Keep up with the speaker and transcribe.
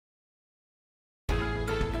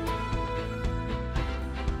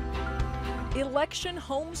election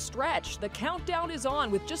home stretch. The countdown is on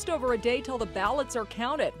with just over a day till the ballots are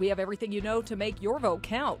counted. We have everything you know to make your vote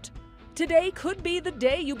count. Today could be the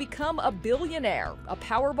day you become a billionaire. A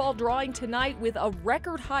Powerball drawing tonight with a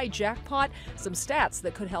record high jackpot, some stats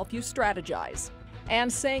that could help you strategize.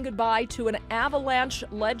 And saying goodbye to an Avalanche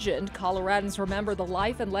legend. Coloradans remember the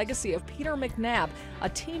life and legacy of Peter McNabb, a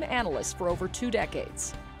team analyst for over 2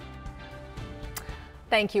 decades.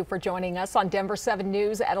 Thank you for joining us on Denver 7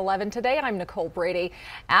 News at 11 today. I'm Nicole Brady.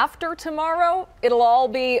 After tomorrow, it'll all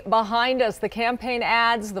be behind us. The campaign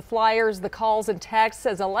ads, the flyers, the calls and texts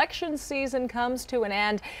as election season comes to an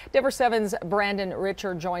end. Denver 7's Brandon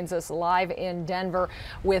Richard joins us live in Denver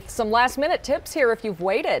with some last-minute tips here if you've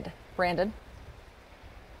waited. Brandon.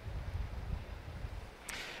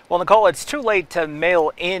 Well, Nicole, it's too late to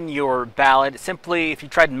mail in your ballot. Simply, if you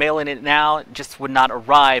tried mailing it now, it just would not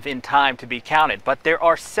arrive in time to be counted. But there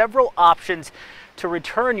are several options to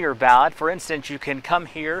return your ballot. For instance, you can come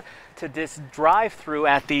here to this drive-through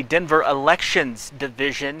at the Denver Elections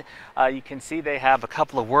Division. You can see they have a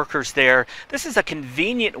couple of workers there. This is a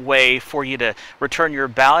convenient way for you to return your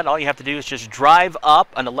ballot. All you have to do is just drive up.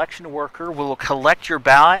 An election worker will collect your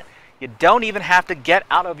ballot. You don't even have to get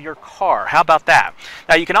out of your car. How about that?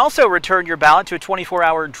 Now, you can also return your ballot to a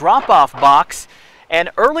 24-hour drop-off box. And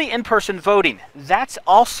early in-person voting, that's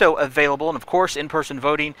also available. And of course, in-person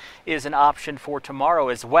voting is an option for tomorrow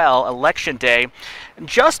as well, Election Day.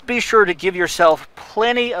 Just be sure to give yourself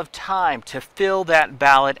plenty of time to fill that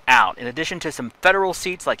ballot out. In addition to some federal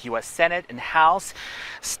seats like U.S. Senate and House,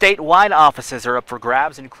 statewide offices are up for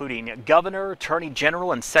grabs, including Governor, Attorney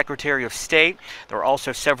General, and Secretary of State. There are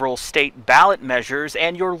also several state ballot measures,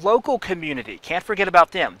 and your local community. Can't forget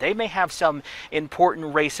about them. They may have some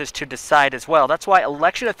important races to decide as well. That's why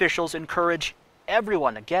election officials encourage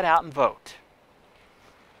everyone to get out and vote.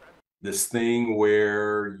 This thing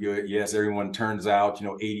where, yes, everyone turns out,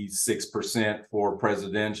 86% for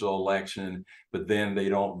presidential election, but then they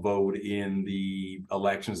don't vote in the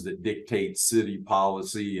elections that dictate city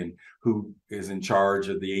policy and who is in charge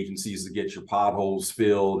of the agencies that get your potholes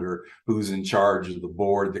filled, or who's in charge of the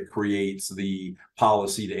board that creates the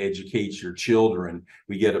policy to educate your children.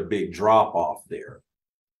 We get a big drop off there.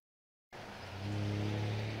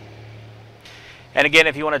 And again,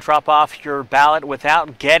 if you want to drop off your ballot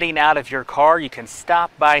without getting out of your car, you can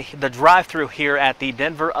stop by the drive-thru here at the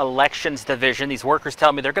Denver Elections Division. These workers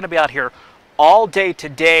tell me they're going to be out here all day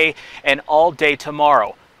today and all day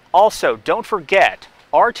tomorrow. Also, don't forget,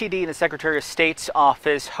 RTD and the Secretary of State's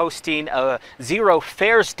office hosting a Zero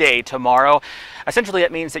Fares Day tomorrow. Essentially,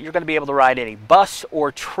 that means that you're going to be able to ride any bus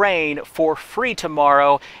or train for free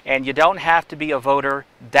tomorrow, and you don't have to be a voter.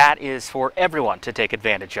 That is for everyone to take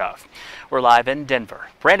advantage of. We're live in Denver.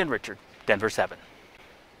 Brandon Richard, Denver 7.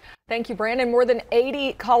 Thank you, Brandon. More than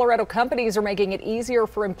 80 Colorado companies are making it easier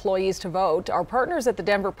for employees to vote. Our partners at the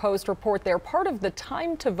Denver Post report they're part of the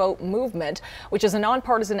Time to Vote movement, which is a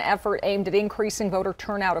nonpartisan effort aimed at increasing voter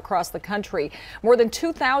turnout across the country. More than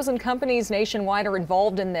 2,000 companies nationwide are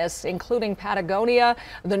involved in this, including Patagonia,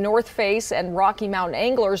 the North Face, and Rocky Mountain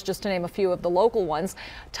Anglers, just to name a few of the local ones.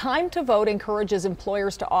 Time to Vote encourages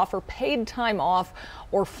employers to offer paid time off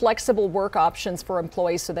or flexible work options for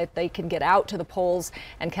employees so that they can get out to the polls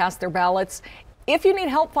and cast their ballots. If you need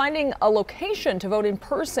help finding a location to vote in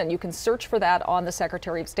person, you can search for that on the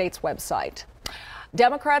Secretary of State's website.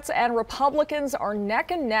 Democrats and Republicans are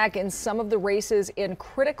neck and neck in some of the races in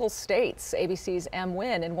critical states. ABC's M.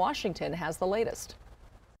 Wynn in Washington has the latest.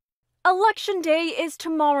 Election Day is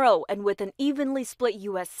tomorrow, and with an evenly split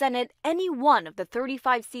U.S. Senate, any one of the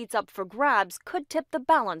 35 seats up for grabs could tip the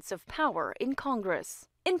balance of power in Congress.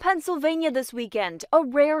 In Pennsylvania this weekend, a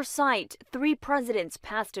rare sight, 3 presidents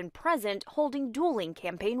past and present holding dueling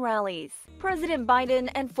campaign rallies. President Biden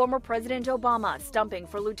and former President Obama stumping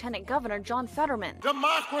for Lieutenant Governor John Fetterman.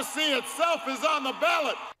 Democracy itself is on the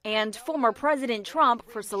ballot. And former President Trump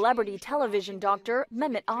for celebrity television doctor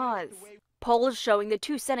Mehmet Oz. Polls showing the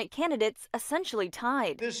 2 Senate candidates essentially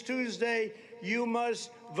tied. This Tuesday, you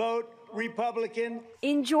must vote Republican.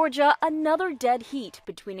 In Georgia, another dead heat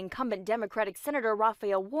between incumbent Democratic Senator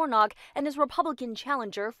Raphael Warnock and his Republican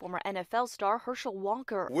challenger, former NFL star Herschel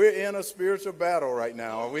Walker. We're in a spiritual battle right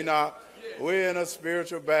now, are we not? We're in a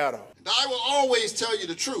spiritual battle. I will always tell you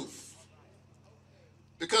the truth,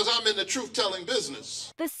 because I'm in the truth-telling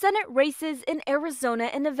business. The Senate races in Arizona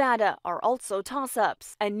and Nevada are also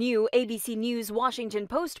toss-ups. A new ABC News Washington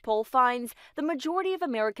Post poll finds the majority of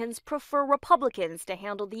Americans prefer Republicans to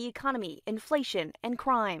handle the economy, inflation, and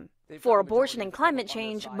crime. For abortion and climate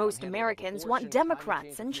change, most Americans want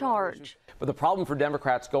Democrats in charge. But the problem for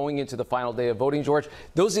Democrats going into the final day of voting, George,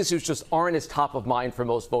 those issues just aren't as top of mind for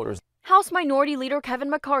most voters. House House Minority Leader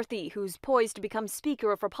Kevin McCarthy, who's poised to become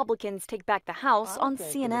Speaker if Republicans take back the House, on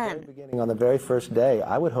CNN. On the very first day,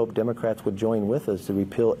 I would hope Democrats would join with us to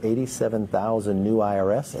repeal 87,000 new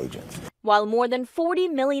IRS agents. While more than 40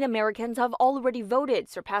 million Americans have already voted,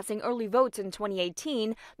 surpassing early votes in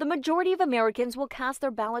 2018, the majority of Americans will cast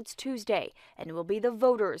their ballots Tuesday, and it will be the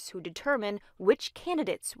voters who determine which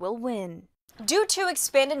candidates will win. Due to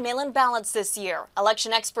expanded mail-in ballots this year,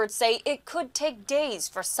 election experts say it could take days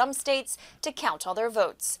for some states to count all their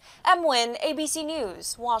votes. Em Nguyen, ABC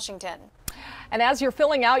News, Washington. And as you're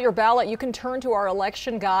filling out your ballot, you can turn to our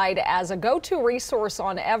election guide as a go-to resource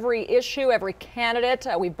on every issue, every candidate.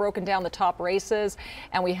 We've broken down the top races,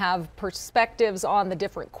 and we have perspectives on the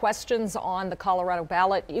different questions on the Colorado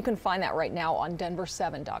ballot. You can find that right now on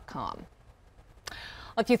denver7.com.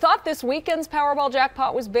 If you thought this weekend's Powerball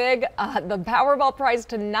jackpot was big, the Powerball prize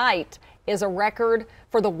tonight is a record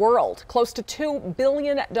for the world, close to $2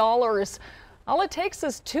 billion. All it takes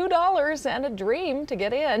is $2 and a dream to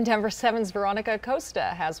get in. Denver 7's Veronica Acosta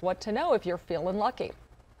has what to know if you're feeling lucky.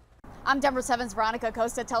 I'm Denver 7's Veronica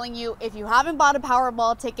Acosta telling you, if you haven't bought a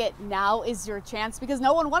Powerball ticket, now is your chance, because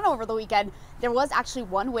no one won over the weekend. There was actually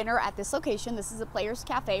one winner at this location. This is a Players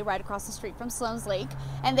Cafe right across the street from Sloan's Lake,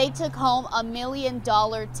 and they took home $1 million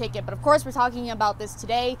ticket. But of course, we're talking about this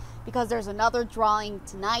today because there's another drawing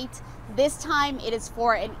tonight. This time it is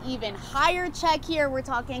for an even higher check here. We're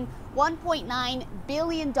talking $1.9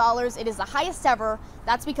 billion. It is the highest ever.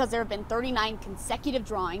 That's because there have been 39 consecutive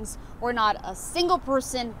drawings where not a single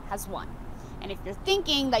person has won. And if you're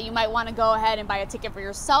thinking that you might want to go ahead and buy a ticket for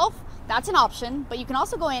yourself, that's an option, but you can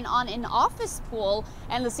also go in on an office pool,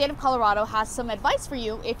 and the state of Colorado has some advice for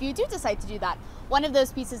you if you do decide to do that. One of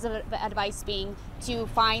those pieces of advice being to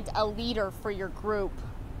find a leader for your group.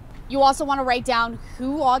 You also want to write down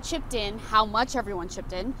who all chipped in, how much everyone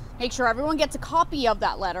chipped in, make sure everyone gets a copy of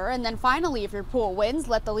that letter, and then finally, if your pool wins,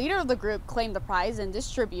 let the leader of the group claim the prize and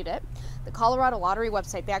distribute it. The Colorado Lottery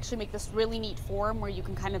website, they actually make this really neat form where you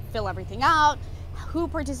can kind of fill everything out, who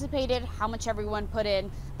participated, how much everyone put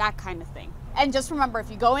in, that kind of thing. And just remember,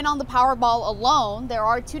 if you go in on the Powerball alone, there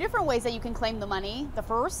are two different ways that you can claim the money. The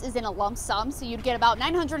first is in a lump sum, so you'd get about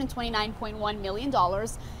 $929.1 million.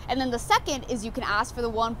 And then the second is you can ask for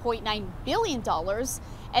the $1.9 billion,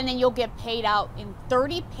 and then you'll get paid out in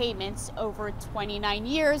 30 payments over 29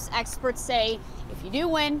 years. Experts say if you do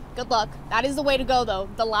win, good luck. That is the way to go, though,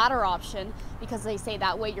 the latter option, because they say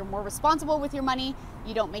that way you're more responsible with your money.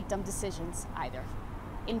 You don't make dumb decisions either.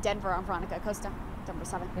 In Denver, I'm Veronica Acosta, Denver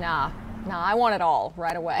 7. Nah, I want it all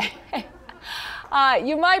right away.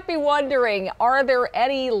 You might be wondering, are there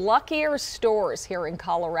any luckier stores here in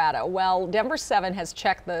Colorado? Well, Denver 7 has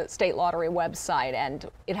checked the state lottery website, and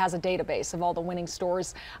it has a database of all the winning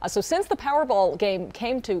stores. So since the Powerball game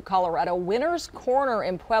came to Colorado, Winner's Corner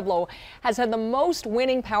in Pueblo has had the most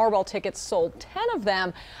winning Powerball tickets sold, 10 of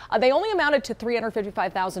them. They only amounted to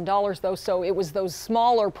 $355,000, though, so it was those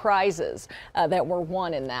smaller prizes that were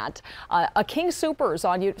won in that. A King Soopers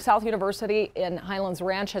on South University in Highlands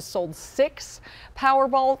Ranch has sold 6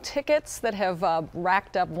 Powerball tickets that have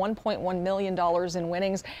racked up $1.1 million in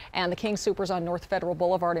winnings, and the King Soopers on North Federal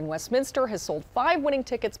Boulevard in Westminster has sold 5 winning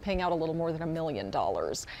tickets, paying out a little more than $1 million.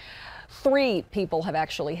 3 people have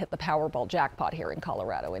actually hit the Powerball jackpot here in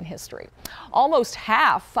Colorado in history. Almost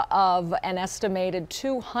half of an estimated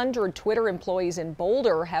 200 Twitter employees in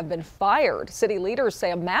Boulder have been fired. City leaders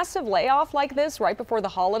say a massive layoff like this right before the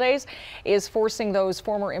holidays is forcing those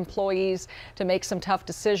former employees to make some tough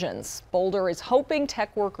decisions. Boulder is hoping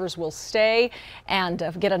tech workers will stay and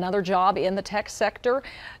get another job in the tech sector.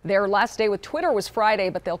 Their last day with Twitter was Friday,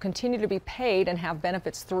 but they'll continue to be paid and have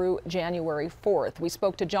benefits through January 4th. We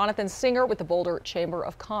spoke to Jonathan Singer with the Boulder Chamber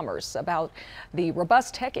of Commerce about the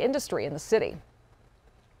robust tech industry in the city.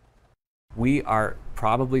 We are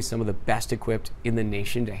probably some of the best equipped in the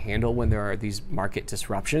nation to handle when there are these market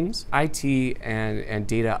disruptions. IT and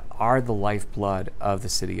data are the lifeblood of the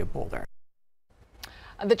city of Boulder.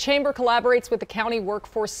 The Chamber collaborates with the County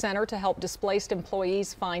Workforce Center to help displaced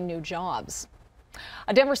employees find new jobs.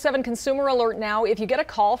 A Denver 7 consumer alert now. If you get a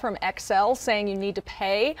call from XL saying you need to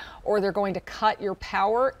pay or they're going to cut your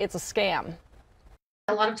power, it's a scam.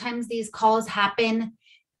 A lot of times these calls happen,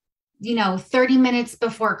 30 minutes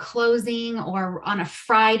before closing or on a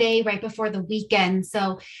Friday right before the weekend.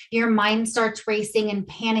 So your mind starts racing and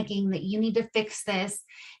panicking that you need to fix this,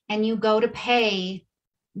 and you go to pay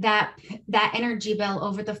that energy bill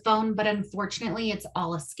over the phone, but unfortunately it's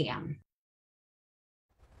all a scam.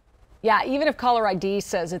 Yeah, even if caller ID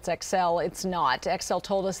says it's Excel, it's not. Excel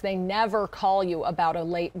told us they never call you about a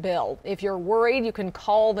late bill. If you're worried, you can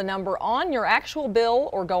call the number on your actual bill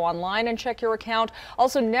or go online and check your account.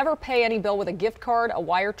 Also, never pay any bill with a gift card, a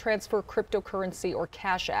wire transfer, cryptocurrency, or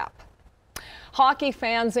Cash App. Hockey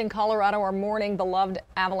fans in Colorado are mourning beloved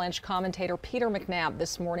Avalanche commentator Peter McNabb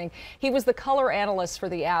this morning. He was the color analyst for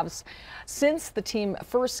the Avs since the team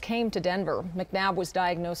first came to Denver. McNabb was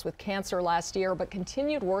diagnosed with cancer last year, but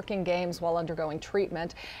continued working games while undergoing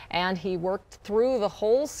treatment. And he worked through the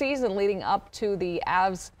whole season leading up to the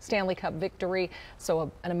Avs Stanley Cup victory. So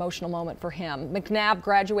an emotional moment for him. McNabb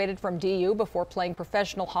graduated from DU before playing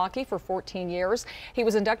professional hockey for 14 years. He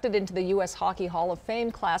was inducted into the U.S. Hockey Hall of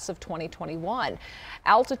Fame class of 2021.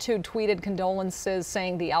 Altitude tweeted condolences,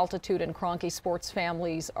 saying the Altitude and Kroenke sports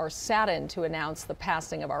families are saddened to announce the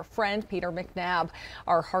passing of our friend Peter McNabb.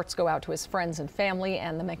 Our hearts go out to his friends and family,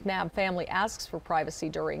 and the McNabb family asks for privacy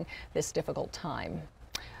during this difficult time.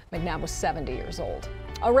 McNabb was 70 years old.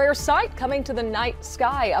 A rare sight coming to the night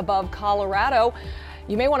sky above Colorado.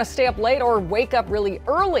 You may want to stay up late or wake up really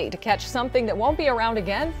early to catch something that won't be around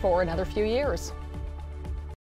again for another few years.